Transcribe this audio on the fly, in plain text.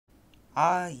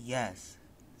Ah, yes.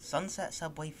 Sunset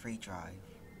Subway Free Drive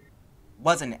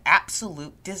was an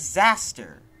absolute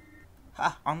disaster.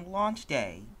 On launch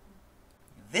day.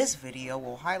 This video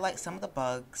will highlight some of the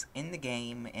bugs in the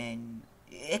game, and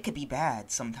it could be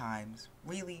bad sometimes.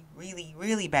 Really, really,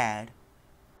 really bad.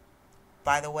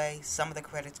 By the way, some of the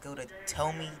credits go to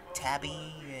Tommy,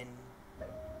 Tabby, and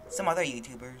some other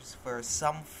YouTubers for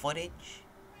some footage.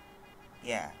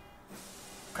 Yeah,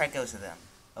 credit goes to them.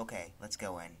 Okay, let's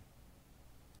go in.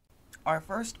 Our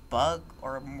first bug,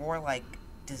 or more like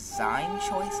design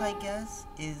choice, I guess,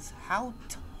 is how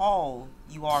tall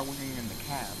you are when you're in the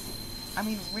cab. I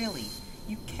mean, really,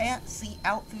 you can't see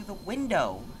out through the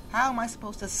window. How am I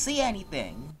supposed to see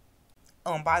anything?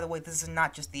 Oh, and by the way, this is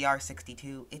not just the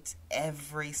R62, it's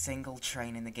every single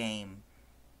train in the game.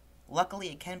 Luckily,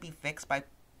 it can be fixed by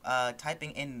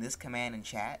typing in this command in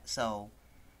chat, so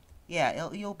yeah,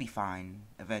 you'll be fine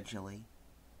eventually.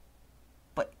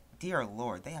 But dear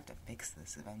lord, they have to fix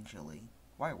this eventually.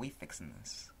 Why are we fixing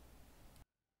this?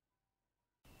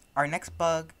 Our next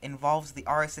bug involves the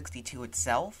R62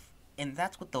 itself, and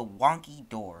that's with the wonky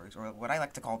doors, or what I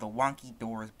like to call the wonky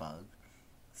doors bug.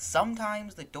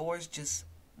 Sometimes the doors just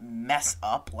mess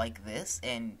up like this,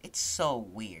 and it's so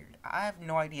weird. I have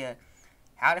no idea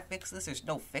how to fix this. There's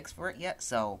no fix for it yet,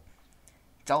 so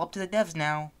it's all up to the devs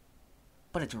now.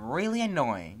 But it's really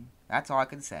annoying. That's all I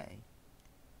can say.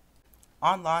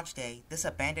 On launch day, this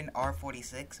abandoned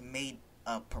R46 made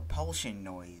a propulsion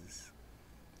noise,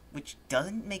 which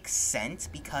doesn't make sense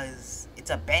because it's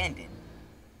abandoned.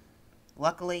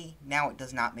 Luckily, now it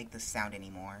does not make this sound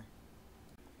anymore.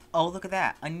 Oh, look at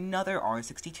that, another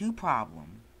R62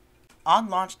 problem. On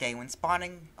launch day, when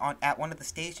spawning at one of the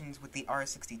stations with the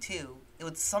R62, it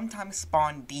would sometimes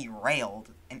spawn derailed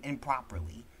and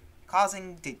improperly,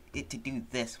 causing it to do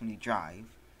this when you drive.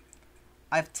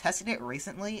 I've tested it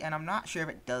recently, and I'm not sure if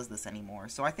it does this anymore,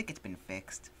 so I think it's been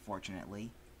fixed,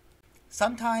 fortunately.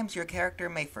 Sometimes your character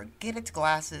may forget its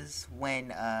glasses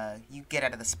when you get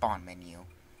out of the spawn menu.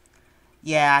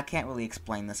 Yeah, I can't really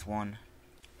explain this one.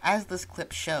 As this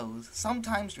clip shows,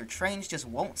 sometimes your trains just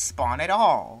won't spawn at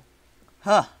all.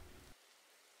 Huh.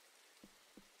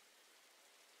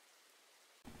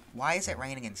 Why is it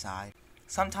raining inside?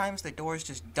 Sometimes the doors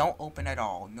just don't open at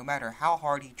all, no matter how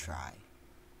hard you try.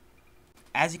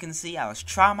 As you can see, I was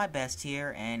trying my best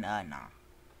here, and nah.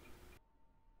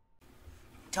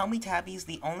 Tommy Tabby's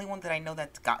the only one that I know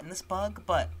that's gotten this bug,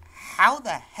 but how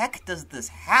the heck does this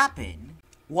happen?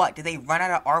 What, did they run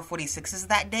out of R46s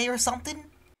that day or something?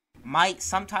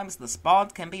 Sometimes the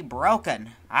spawns can be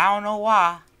broken. I don't know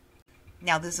why.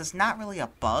 Now, this is not really a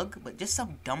bug, but just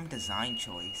some dumb design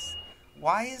choice.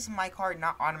 Why is my car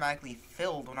not automatically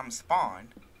filled when I'm spawned?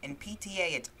 In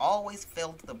PTA, it's always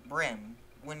filled to the brim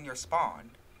when you're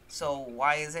spawned. So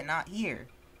why is it not here?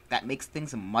 That makes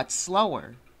things much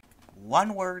slower.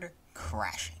 One word,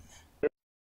 crashing.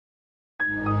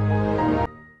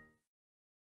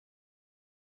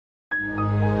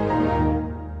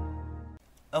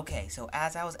 Okay, so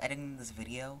as I was editing this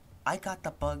video, I got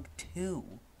the bug too.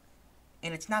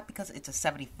 And it's not because it's a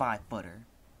 75 footer.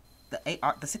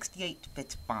 The 68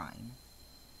 fits fine.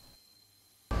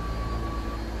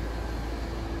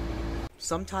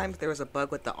 Sometimes there was a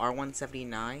bug with the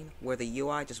R179 where the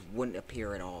UI just wouldn't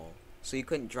appear at all, so you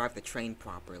couldn't drive the train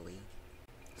properly.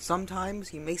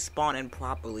 Sometimes you may spawn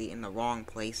improperly in the wrong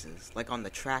places, like on the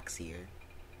tracks here.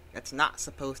 That's not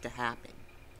supposed to happen.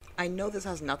 I know this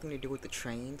has nothing to do with the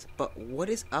trains, but what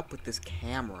is up with this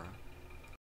camera?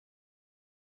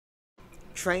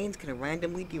 Trains can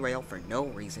randomly derail for no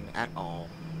reason at all.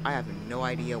 I have no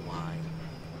idea why.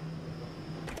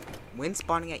 When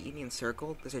spawning at Union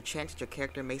Circle, there's a chance that your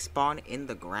character may spawn in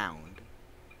the ground.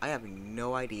 I have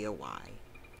no idea why.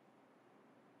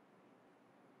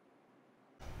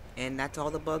 And that's all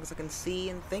the bugs I can see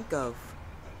and think of.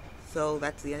 So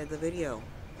that's the end of the video.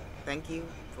 Thank you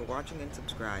for watching and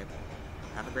subscribe.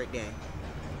 Have a great day.